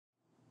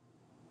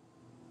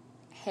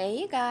Hey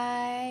you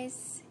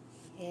guys,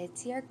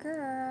 it's your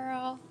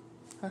girl.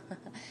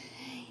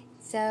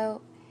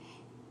 So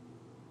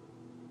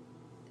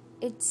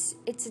it's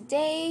a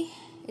day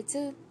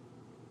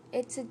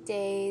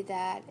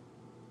that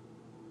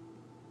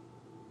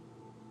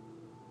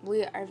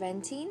we are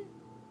venting.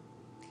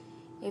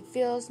 It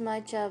feels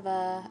much of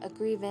a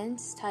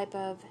grievance type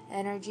of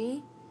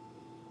energy,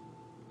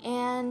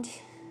 and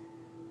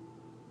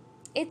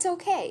it's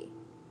okay.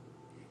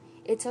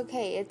 It's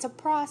okay. It's a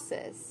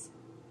process.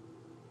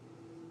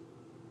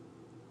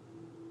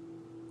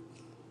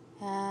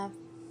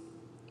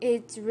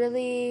 It's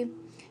really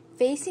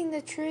facing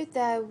the truth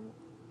that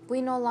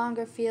we no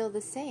longer feel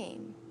the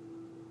same.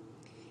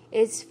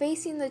 It's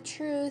facing the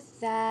truth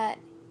that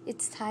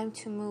it's time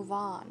to move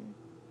on.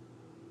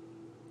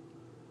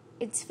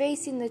 It's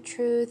facing the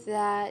truth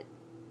that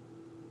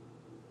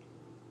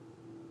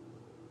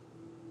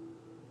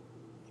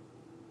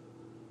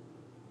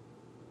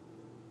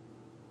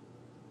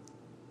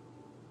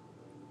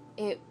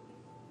it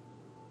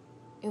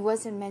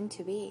wasn't meant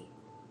to be.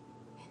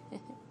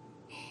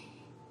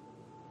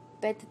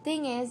 But the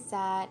thing is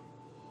that,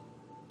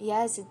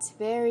 yes, it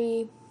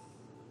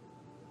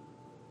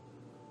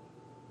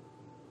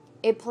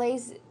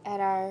plays at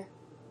our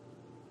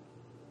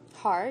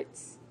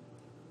hearts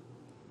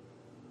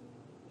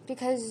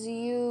because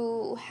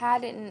you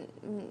hadn't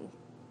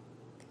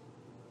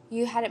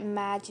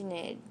imagined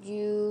it.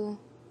 You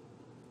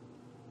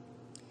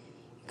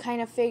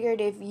kind of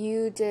figured if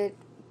you did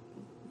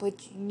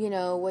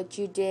what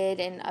you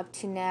did and up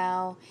to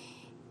now,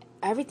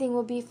 everything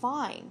will be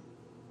fine.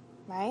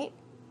 Right?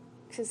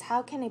 Because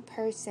how can a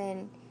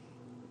person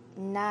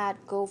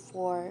not go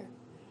for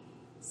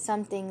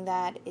something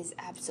that is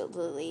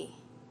absolutely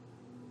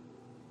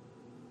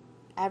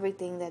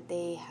everything that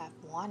they have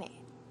wanted,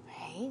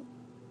 right?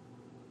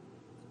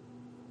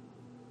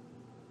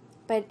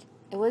 But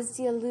it was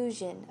the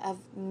illusion of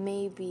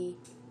maybe,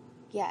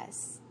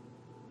 yes.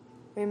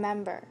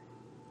 Remember,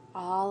 a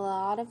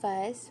lot of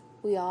us,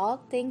 we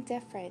all think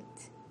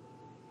different.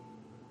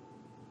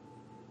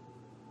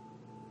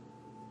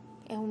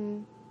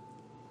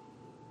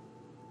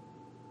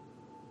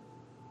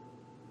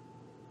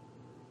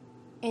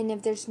 And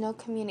if there's no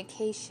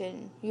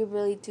communication, you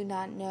really do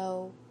not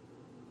know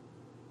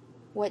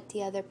what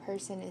the other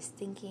person is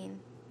thinking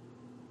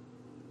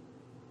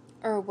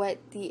or what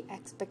the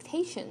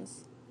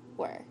expectations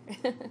were.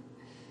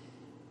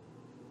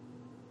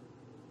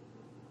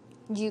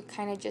 You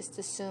kind of just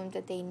assumed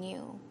that they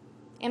knew,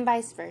 and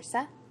vice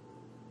versa.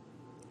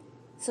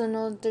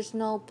 So there's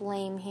no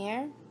blame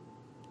here.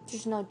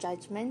 There's no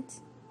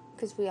judgment,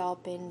 because we all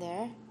been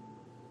there.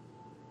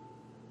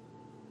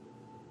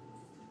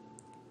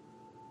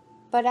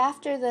 But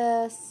after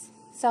the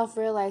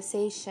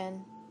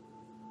self-realization,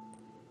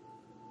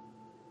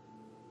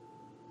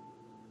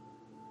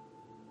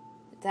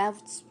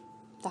 that's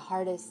the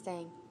hardest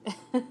thing.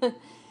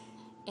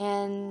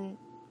 And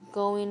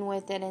going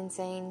with it and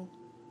saying,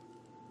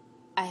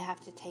 I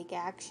have to take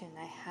action.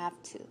 I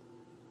have to.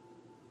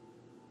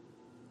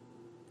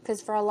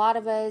 Because for a lot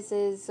of us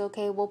is,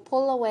 okay, we'll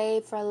pull away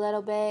for a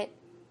little bit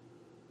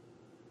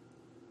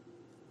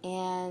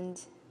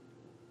and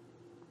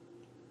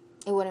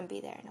it wouldn't be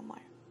there no more.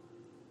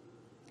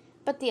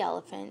 But the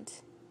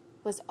elephant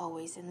was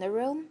always in the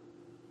room.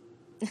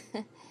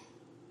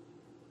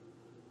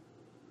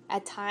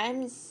 At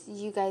times,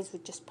 you guys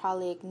would just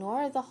probably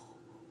ignore the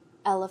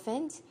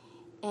elephant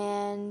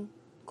and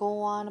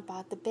go on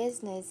about the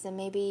business and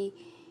maybe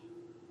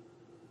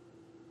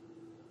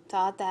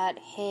thought that,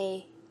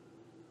 hey,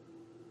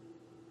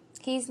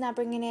 he's not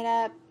bringing it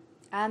up,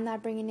 I'm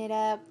not bringing it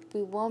up,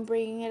 we won't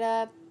bring it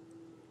up,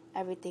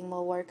 everything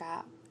will work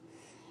out.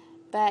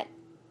 But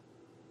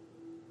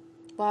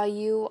while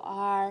you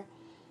are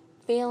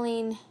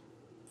feeling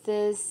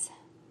this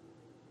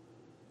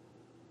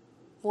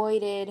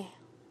voided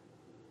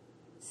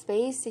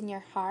space in your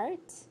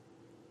heart,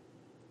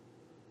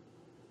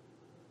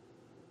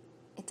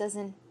 it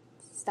doesn't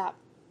stop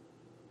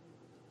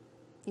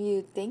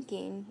you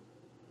thinking,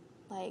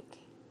 like,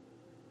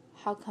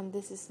 how come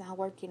this is not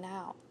working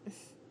out?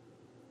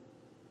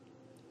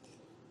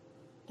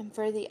 And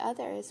for the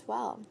other as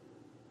well.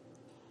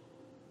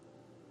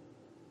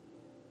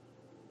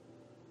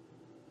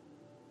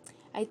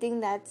 I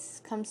think that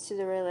comes to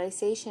the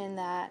realization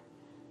that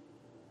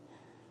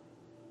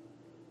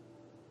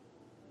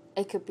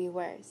it could be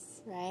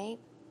worse, right?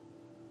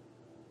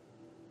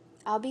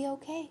 I'll be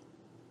okay.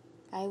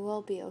 I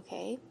will be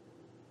okay.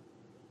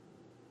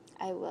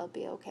 I will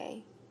be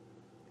okay.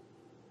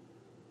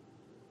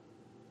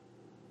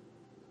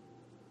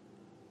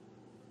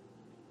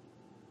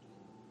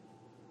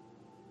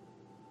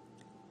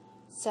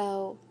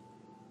 So,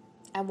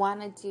 I do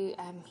want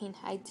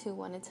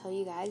to tell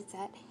you guys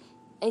that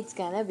it's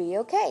gonna be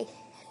okay.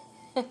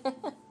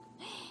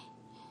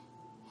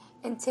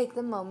 And take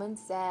the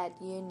moments that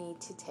you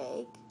need to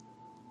take.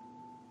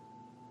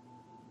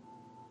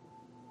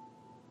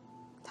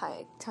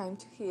 Time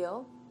to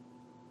heal.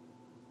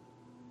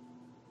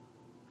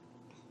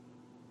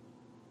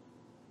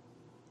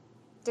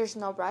 There's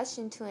no rush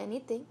into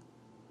anything.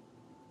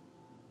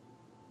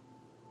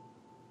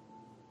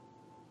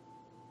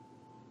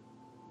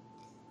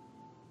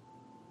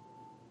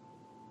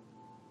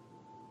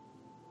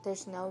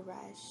 There's no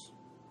rush.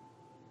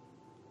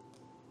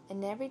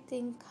 And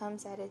everything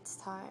comes at its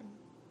time.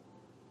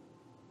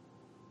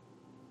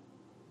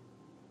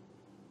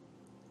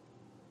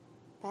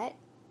 But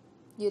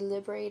you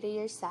liberated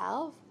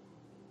yourself.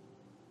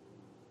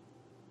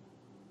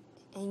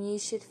 And you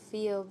should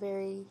feel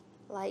very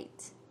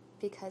light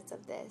because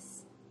of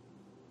this.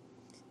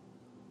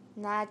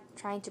 Not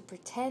trying to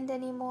pretend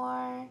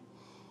anymore.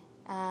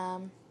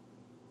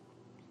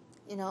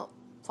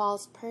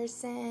 False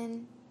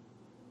person,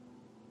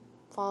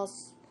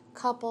 false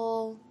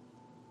couple.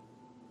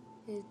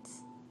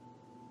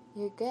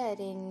 You're good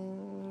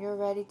and you're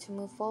ready to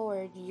move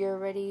forward. You're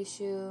ready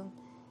to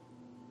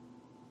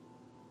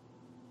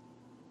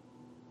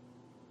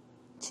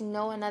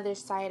know another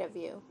side of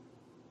you.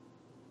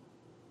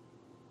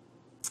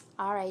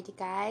 Alright, you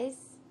guys.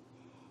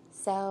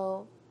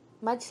 So,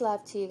 much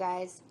love to you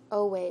guys.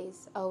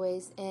 Always,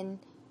 always. And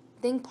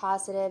think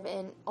positive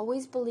and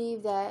always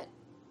believe that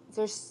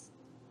there's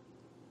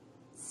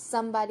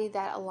somebody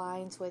that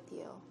aligns with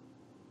you.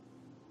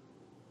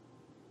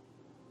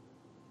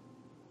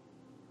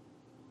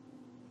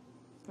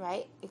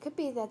 Right? It could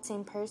be that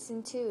same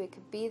person too. It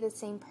could be the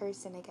same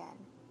person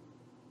again.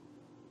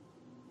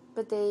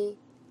 But they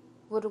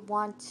would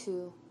want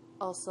to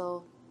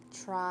also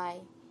try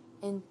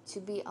and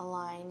to be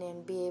aligned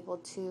and be able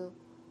to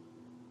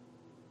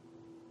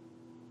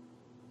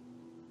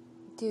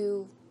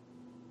do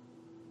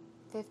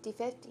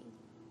 50-50.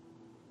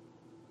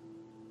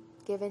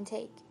 Give and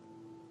take.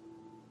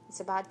 It's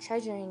about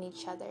treasuring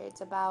each other.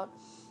 It's about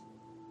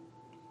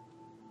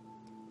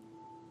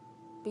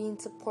being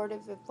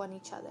supportive of one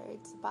each other.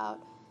 It's about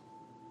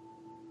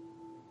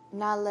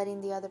not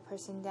letting the other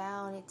person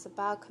down. It's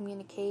about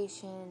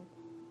communication.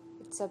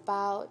 It's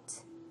about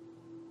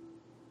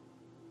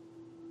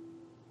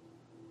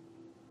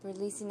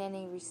releasing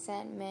any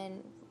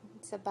resentment.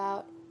 It's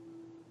about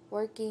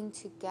working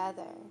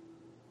together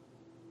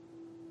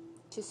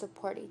to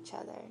support each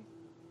other.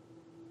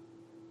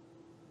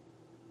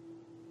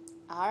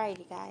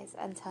 Alrighty, guys.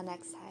 Until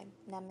next time.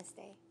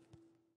 Namaste.